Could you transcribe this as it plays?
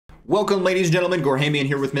Welcome, ladies and gentlemen. Goramian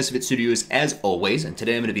here with Misfit Studios as always, and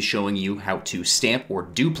today I'm going to be showing you how to stamp or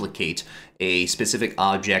duplicate a specific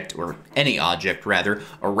object, or any object rather,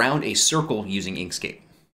 around a circle using Inkscape.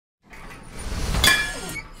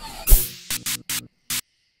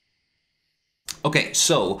 Okay,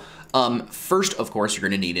 so first, of course, you're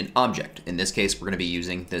going to need an object. In this case, we're going to be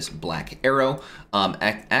using this black arrow.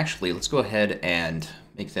 Actually, let's go ahead and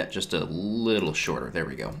make that just a little shorter. There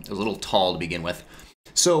we go. It was a little tall to begin with.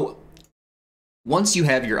 So once you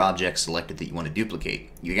have your object selected that you want to duplicate,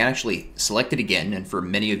 you can actually select it again. And for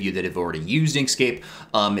many of you that have already used Inkscape,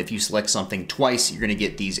 if you select something twice, you're going to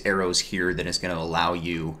get these arrows here that is going to allow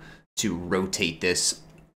you to rotate this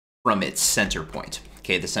from its center point.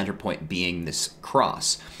 Okay, the center point being this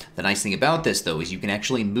cross. The nice thing about this, though, is you can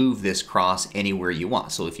actually move this cross anywhere you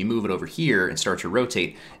want. So if you move it over here and start to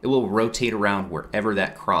rotate, it will rotate around wherever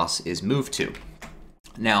that cross is moved to.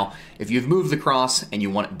 Now, if you've moved the cross and you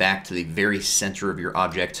want it back to the very center of your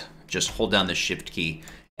object, just hold down the Shift key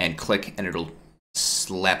and click, and it'll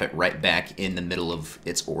slap it right back in the middle of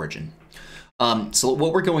its origin. So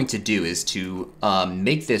what we're going to do is to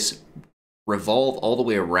make this revolve all the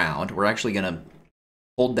way around. We're actually going to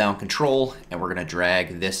hold down Control, and we're going to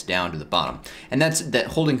drag this down to the bottom. And that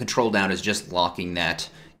holding Control down is just locking that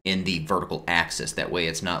in the vertical axis. That way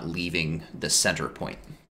it's not leaving the center point.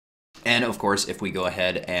 And of course, if we go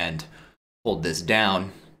ahead and hold this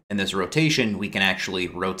down in this rotation, we can actually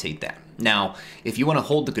rotate that. Now, if you want to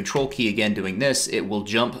hold the Control key again doing this, it will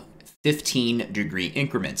jump 15-degree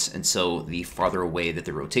increments. And so the farther away that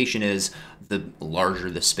the rotation is, the larger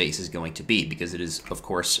the space is going to be, because it is, of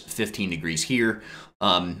course, 15 degrees here.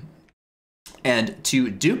 And to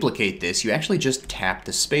duplicate this, you actually just tap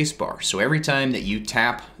the space bar. So every time that you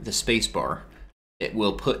tap the space bar, it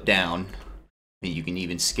will put down. You can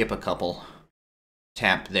even skip a couple,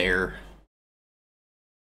 tap there.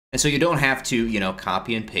 And so you don't have to,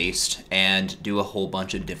 copy and paste and do a whole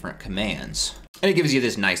bunch of different commands. And it gives you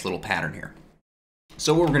this nice little pattern here.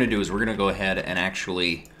 So what we're going to do is we're going to go ahead and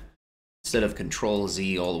actually, instead of Control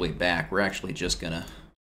Z all the way back, we're actually just going to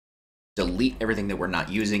delete everything that we're not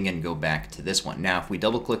using and go back to this one. Now, if we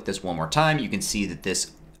double click this one more time, you can see that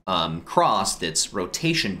this cross, that's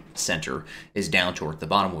rotation center, is down toward the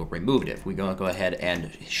bottom where we moved it. We go ahead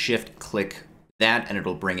and Shift click that, and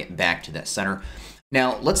it'll bring it back to that center.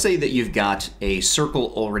 Now, let's say that you've got a circle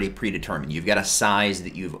already predetermined. You've got a size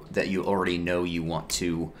that you already know you want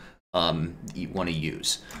to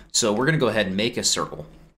use. So we're going to go ahead and make a circle,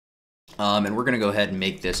 and we're going to go ahead and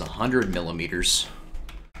make this 100 millimeters.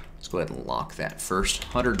 Let's go ahead and lock that first,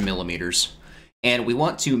 100 millimeters, and we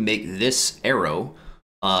want to make this arrow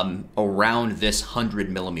around this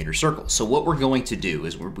 100 millimeter circle. So what we're going to do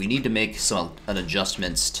is we need to make some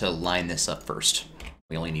adjustments to line this up first.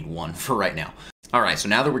 We only need one for right now. All right, so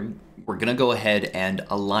now that we're going to go ahead and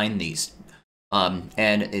align these. And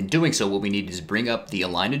in doing so, what we need is bring up the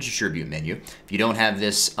Align and Distribute menu. If you don't have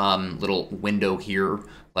this little window here,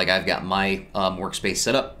 like I've got my workspace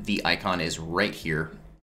set up, the icon is right here,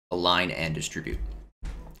 Align and Distribute.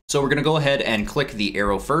 So we're going to go ahead and click the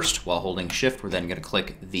arrow first while holding Shift. We're then going to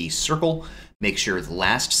click the circle. Make sure the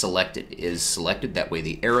last selected is selected. That way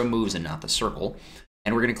the arrow moves and not the circle.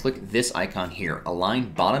 And we're going to click this icon here,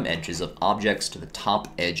 Align Bottom Edges of Objects to the Top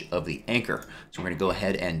Edge of the Anchor. So we're going to go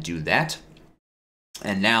ahead and do that.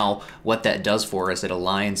 And now what that does for us, it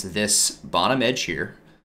aligns this bottom edge here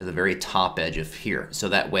to the very top edge of here. So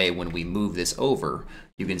that way when we move this over,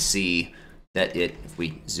 you can see that if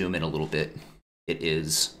we zoom in a little bit, it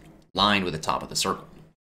is lined with the top of the circle.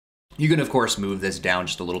 You can, of course, move this down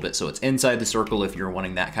just a little bit so it's inside the circle if you're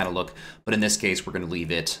wanting that kind of look. But in this case, we're going to leave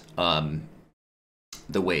it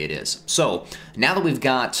the way it is. So now that we've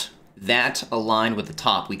got that aligned with the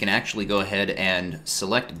top, we can actually go ahead and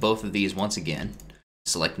select both of these once again,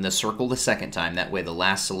 selecting the circle the second time. That way the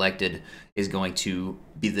last selected is going to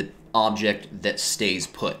be the object that stays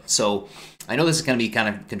put. So I know this is going to be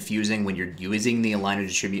kind of confusing when you're using the Align and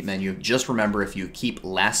Distribute menu. Just remember, if you keep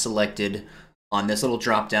last selected on this little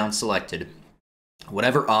drop down selected,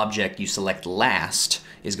 whatever object you select last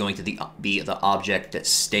is going to be the object that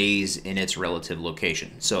stays in its relative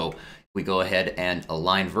location. So if we go ahead and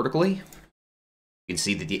align vertically, you can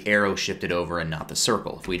see that the arrow shifted over and not the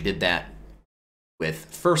circle. If we did that with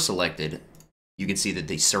first selected, you can see that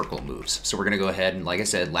the circle moves. So we're going to go ahead and, like I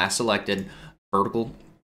said, last selected, vertical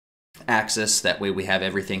axis. That way we have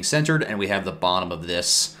everything centered, and we have the bottom of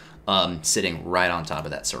this sitting right on top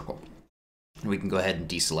of that circle. We can go ahead and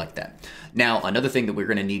deselect that. Now, another thing that we're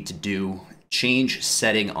going to need to do change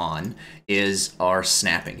setting on is our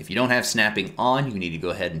snapping. If you don't have snapping on, you need to go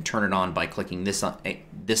ahead and turn it on by clicking this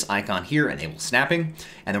icon here, enable snapping,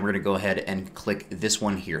 and then we're going to go ahead and click this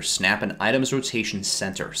one here, snap and items rotation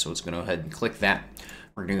center. So it's going to go ahead and click that.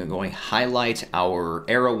 We're going to go and highlight our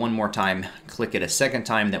arrow one more time, click it a second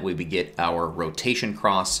time, that way we get our rotation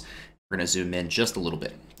cross. We're going to zoom in just a little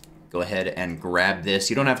bit. Go ahead and grab this.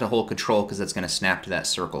 You don't have to hold control because that's going to snap to that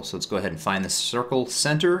circle. So let's go ahead and find the circle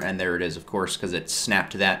center, and there it is, of course, because it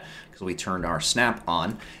snapped to that because we turned our snap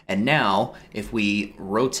on. And now if we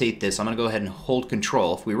rotate this, I'm going to go ahead and hold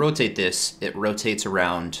control. If we rotate this, it rotates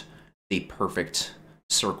around the perfect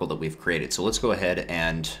circle that we've created. So let's go ahead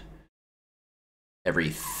and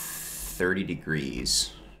every 30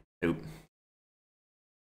 degrees. Nope.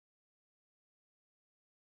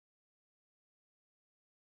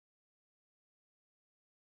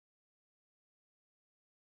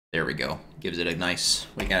 There we go. Gives it a nice,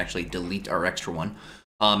 we can actually delete our extra one.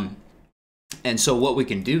 And so what we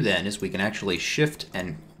can do then is we can actually shift,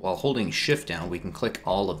 and while holding shift down, we can click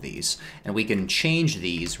all of these, and we can change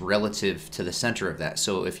these relative to the center of that.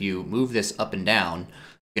 So if you move this up and down,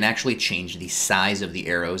 you can actually change the size of the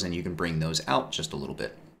arrows, and you can bring those out just a little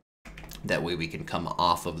bit. That way we can come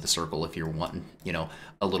off of the circle if you're wanting, you know,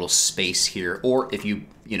 a little space here. Or if you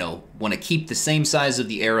want to keep the same size of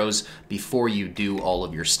the arrows before you do all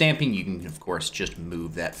of your stamping, you can, of course, just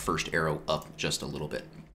move that first arrow up just a little bit.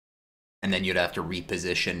 And then you'd have to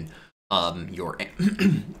reposition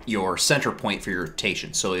your center point for your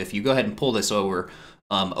rotation. So if you go ahead and pull this over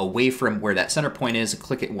away from where that center point is,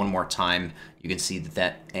 click it one more time, you can see that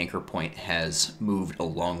that anchor point has moved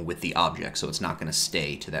along with the object, so it's not going to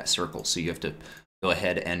stay to that circle. So you have to go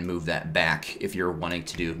ahead and move that back if you're wanting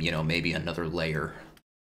to do, maybe another layer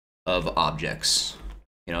of objects.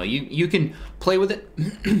 You can play with it.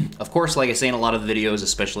 Of course, like I say in a lot of the videos,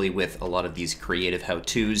 especially with a lot of these creative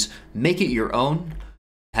how-tos, make it your own,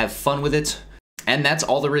 have fun with it. And that's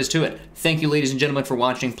all there is to it. Thank you, ladies and gentlemen, for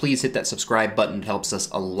watching. Please hit that subscribe button. It helps us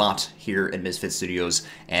a lot here at Misfit Studios,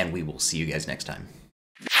 and we will see you guys next time.